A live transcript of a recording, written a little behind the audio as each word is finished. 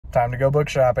time to go book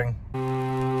shopping.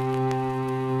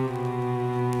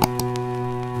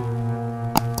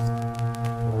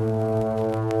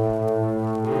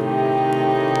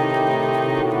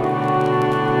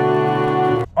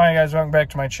 Alright guys, welcome back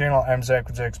to my channel. I'm Zach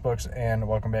with Zacks Books, and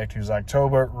welcome back to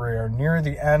Zocktober. We're near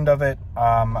the end of it.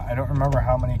 I don't remember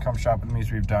how many Come Shop With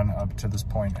Me's we've done up to this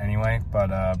point anyway, but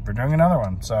we're doing another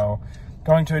one. So,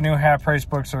 going to a new half-price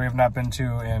bookstore we have not been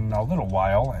to in a little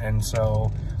while, and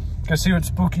so gonna see what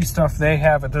spooky stuff they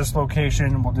have at this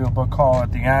location. We'll do a book haul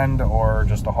at the end, or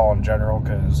just a haul in general,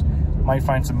 because might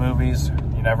find some movies.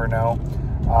 You never know.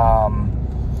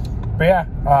 But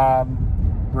yeah,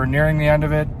 we're nearing the end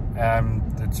of it.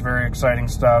 It's very exciting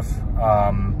stuff.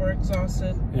 We're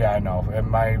exhausted. Yeah, I know. And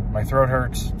my throat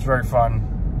hurts. It's very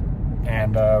fun.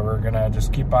 And we're going to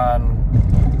just keep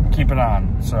on keeping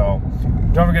on. So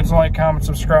don't forget to like, comment,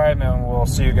 subscribe, and we'll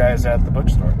see you guys at the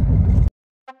bookstore.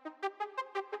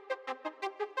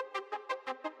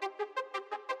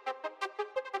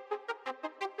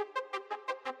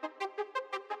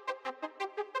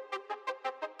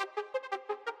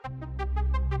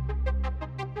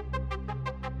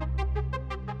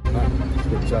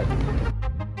 Good job.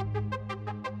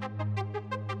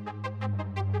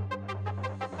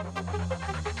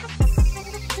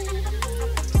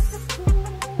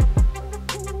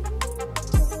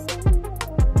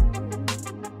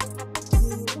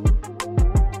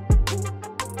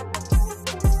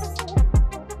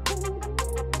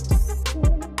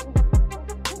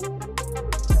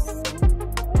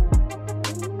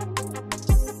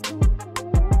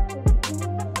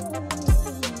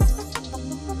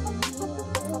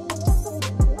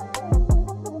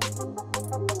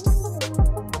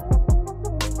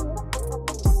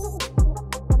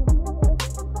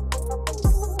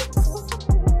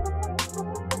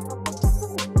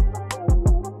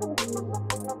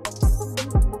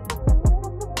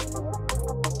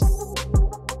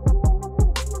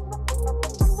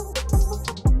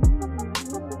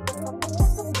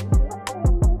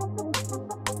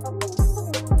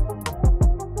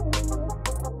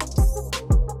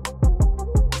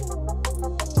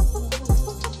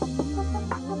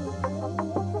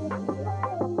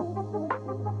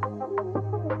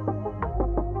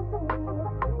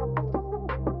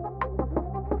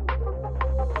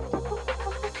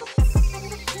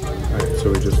 So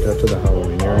we just got to the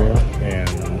Halloween area and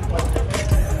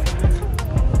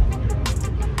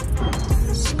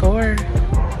Score.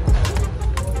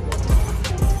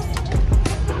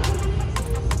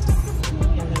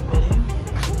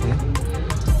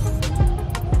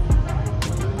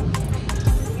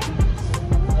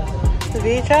 The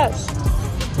VHS.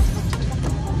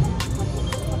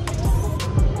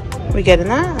 We getting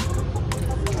that?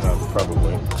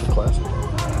 probably. It's a classic.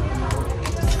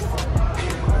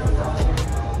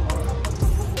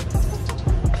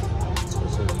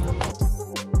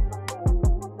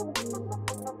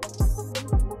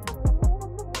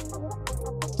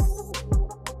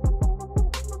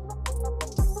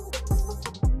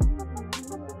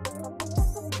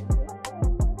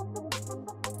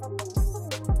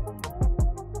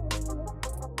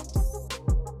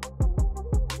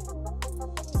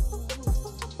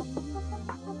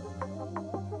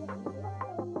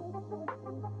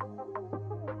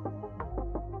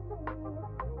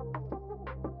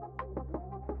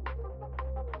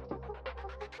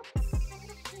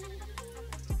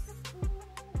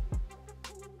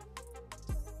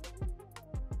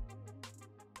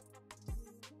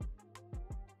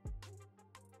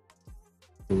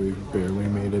 We barely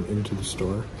made it into the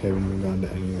store, haven't even gone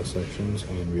to any of the sections,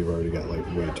 and we've already got like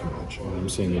way too much. And I'm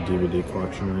seeing a DVD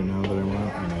collection right now that I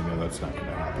want, and I know that's not going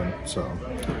to happen, so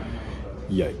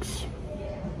yikes.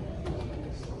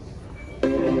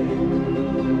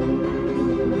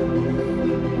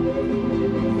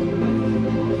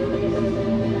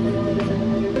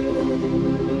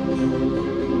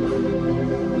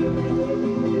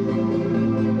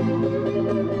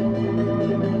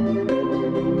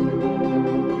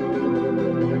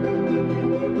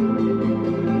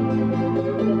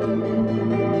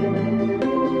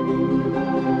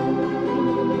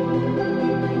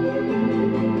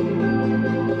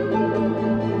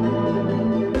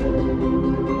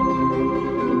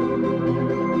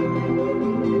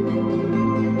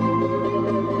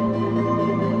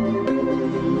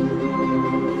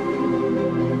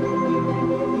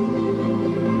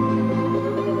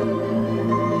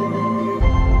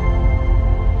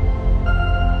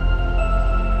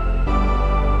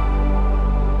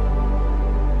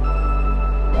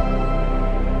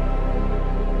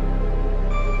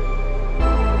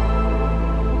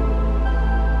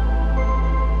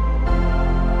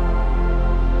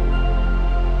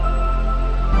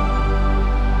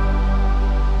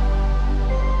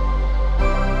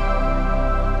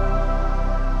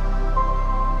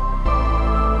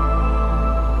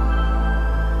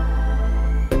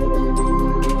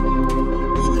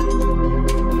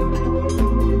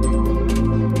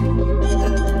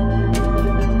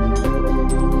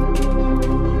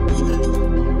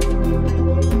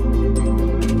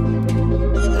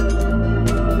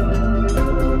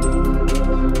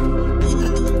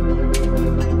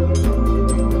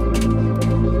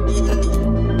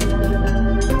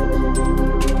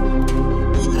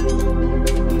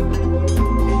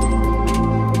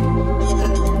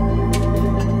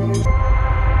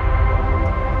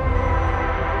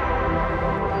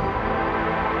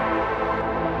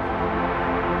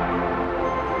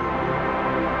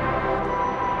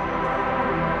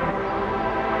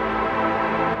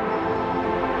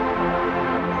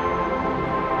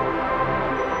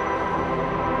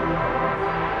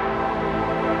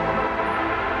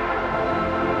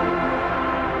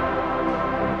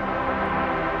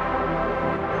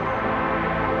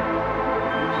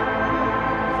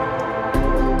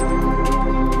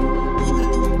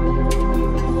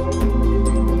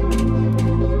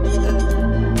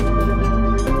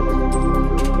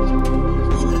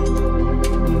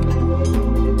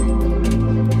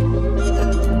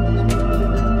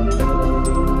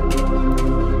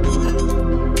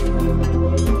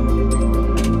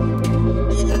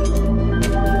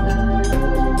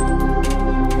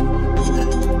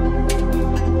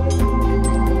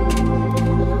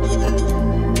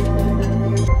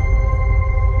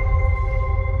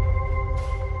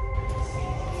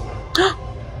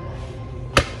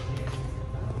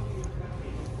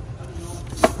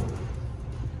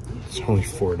 only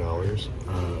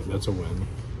 $4. That's a win.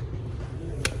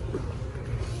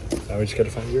 Now we just gotta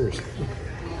find yours.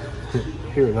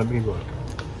 Here, let me look.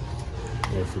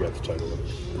 I forgot the title of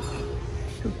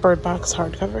it. Bird Box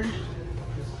hardcover.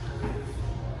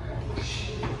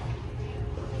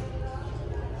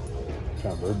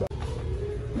 Found Bird Box.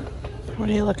 What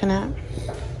are you looking at?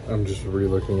 I'm just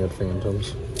re-looking at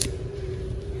Phantoms.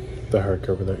 The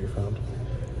hardcover that you found.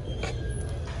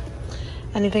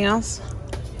 Anything else?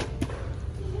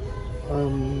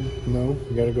 No.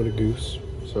 We gotta go to Goose,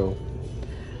 so.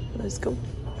 Let's go.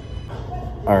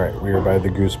 Alright, we are by the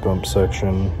Goosebump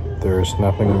section. There's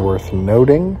nothing worth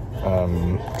noting,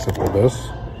 except for this.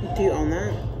 Do you own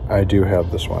that? I do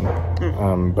have this one,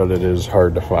 but it is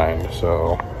hard to find,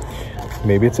 so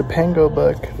maybe it's a Pango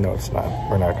book. No, it's not.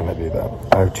 We're not going to do that.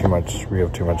 We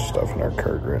have too much stuff in our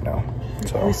cart right now.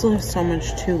 So We still have so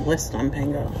much to list on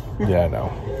Pango. Yeah, I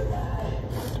know.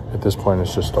 At this point,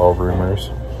 it's just all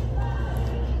rumors.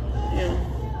 Yeah.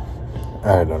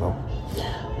 I don't know.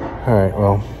 Alright,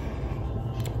 well,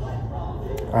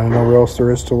 I don't know what else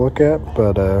there is to look at,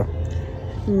 but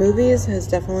Movies has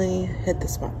definitely hit the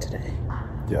spot today.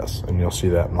 yes, and you'll see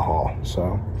that in the hall.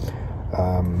 So,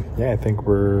 yeah, I think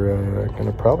we're going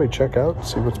to probably check out,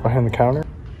 see what's behind the counter.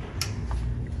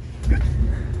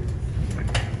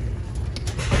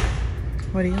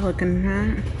 What are you looking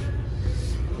at?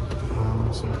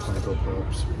 Some Funko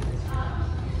Pops.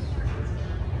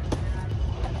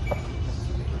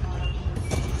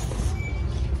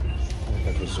 I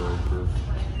have a Zorg group.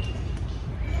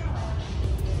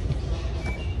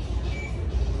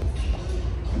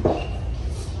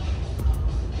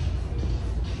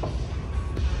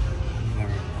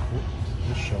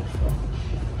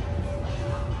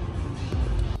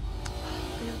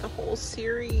 We have the whole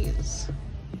series.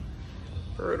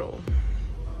 Brutal.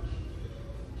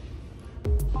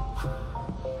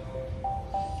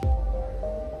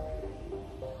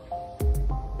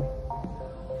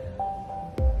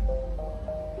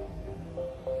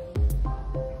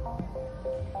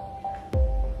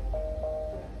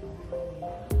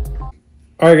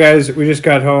 Alright guys, we just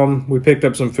got home. We picked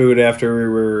up some food after we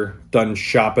were done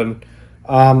shopping.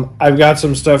 I've got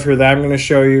some stuff here that I'm going to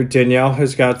show you. Danielle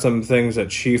has got some things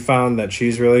that she found that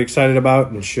she's really excited about,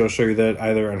 and she'll show you that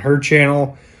either on her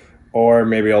channel or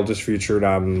maybe I'll just feature it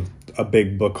on a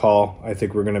big book haul. I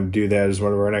think we're going to do that as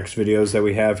one of our next videos that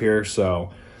we have here.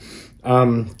 So,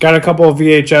 got a couple of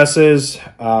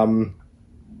VHSs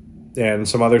and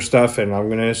some other stuff, and I'm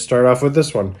going to start off with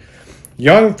this one.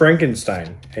 Young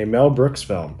Frankenstein, a Mel Brooks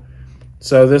film.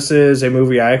 So this is a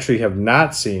movie I actually have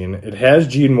not seen. It has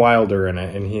Gene Wilder in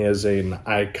it, and he is an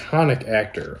iconic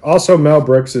actor. Also, Mel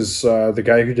Brooks is the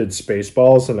guy who did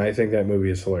Spaceballs, and I think that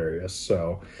movie is hilarious.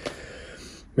 So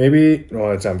maybe,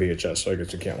 well, it's on VHS, so I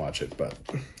guess you can't watch it, but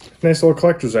nice little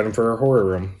collector's item for our horror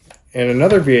room. And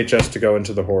another VHS to go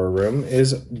into the horror room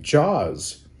is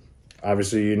Jaws.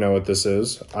 Obviously, you know what this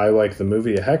is. I like the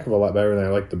movie a heck of a lot better than I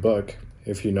like the book.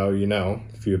 If you know, you know.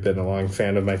 If you've been a long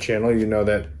fan of my channel, you know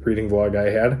that reading vlog I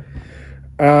had.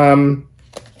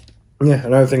 Yeah,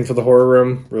 another thing for the horror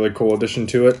room. Really cool addition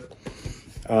to it.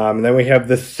 And then we have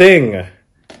The Thing,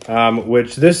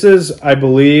 which this is, I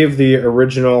believe, the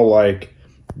original, like,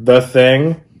 The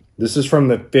Thing. This is from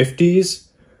the 50s.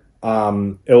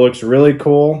 It looks really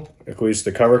cool. At least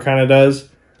the cover kind of does.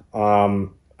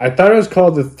 I thought it was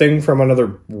called The Thing from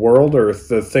Another World or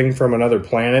The Thing from Another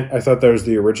Planet. I thought that was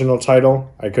the original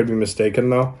title. I could be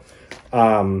mistaken, though.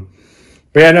 But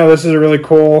yeah, no, this is a really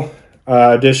cool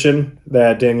edition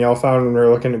that Danielle found when we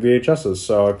were looking at VHSs.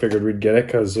 So I figured we'd get it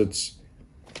because it's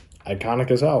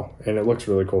iconic as hell. And it looks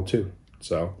really cool, too.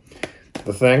 So,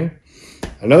 The Thing.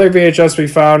 Another VHS we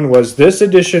found was this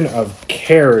edition of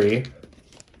Carrie,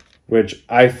 which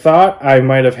I thought I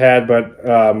might have had,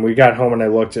 but we got home and I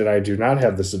looked, and I do not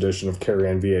have this edition of Carrie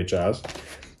on VHS.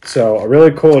 So a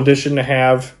really cool edition to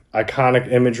have. Iconic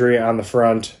imagery on the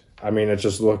front. I mean, it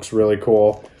just looks really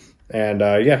cool. And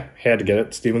yeah, had to get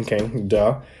it. Stephen King,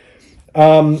 duh.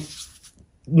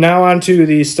 Now on to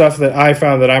the stuff that I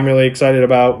found that I'm really excited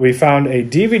about. We found a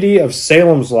DVD of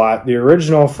Salem's Lot, the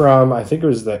original from, I think it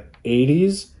was the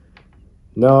 80s?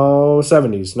 No,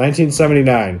 70s,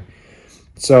 1979.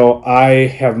 So I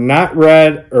have not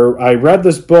read, or I read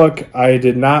this book. I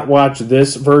did not watch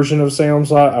this version of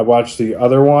Salem's Lot. I watched the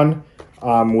other one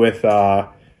with,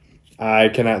 I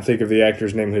cannot think of the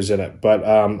actor's name who's in it. But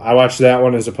I watched that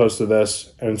one as opposed to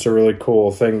this. And it's a really cool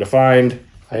thing to find.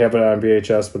 I have it on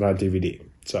VHS, but not DVD.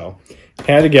 So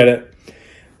had to get it.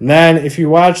 And then if you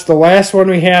watch the last one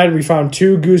we had, we found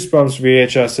 2 Goosebumps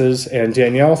VHSs. And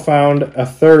Danielle found a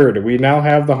third. We now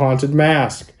have The Haunted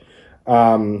Mask.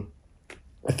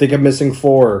 I think I'm missing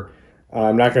 4.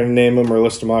 I'm not going to name them or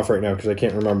list them off right now because I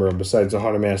can't remember them besides the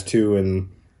Haunted Mask 2 and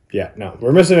yeah, no.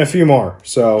 We're missing a few more,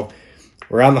 so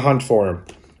we're on the hunt for them.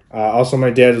 Also, my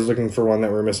dad is looking for one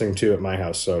that we're missing too at my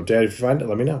house. So, Dad, if you find it,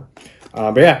 let me know.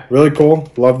 But yeah, really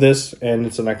cool. Love this, and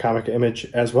it's an iconic image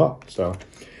as well. So,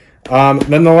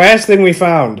 then the last thing we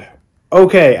found.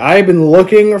 Okay, I've been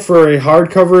looking for a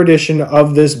hardcover edition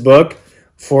of this book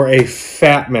for a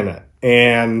fat minute,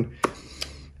 and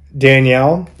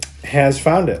Danielle has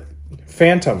found it.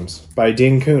 Phantoms by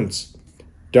Dean Koontz.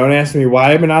 Don't ask me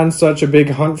why I've been on such a big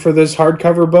hunt for this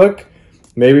hardcover book.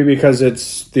 Maybe because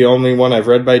it's the only one I've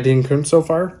read by Dean Koontz so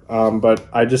far. But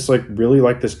I just really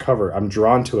like this cover. I'm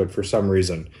drawn to it for some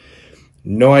reason.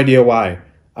 No idea why.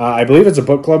 I believe it's a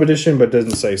book club edition, but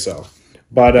doesn't say so.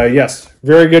 But yes,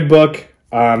 very good book.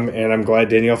 And I'm glad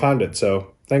Danielle found it.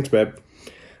 So thanks, babe.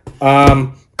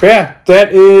 But yeah,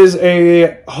 that is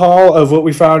a haul of what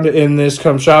we found in this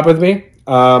Come Shop With Me.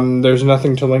 There's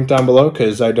nothing to link down below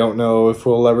because I don't know if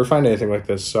we'll ever find anything like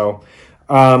this. So,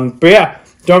 but yeah.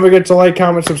 Don't forget to like,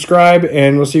 comment, subscribe,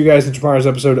 and we'll see you guys in tomorrow's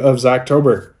episode of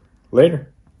Zocktober.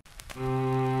 Later.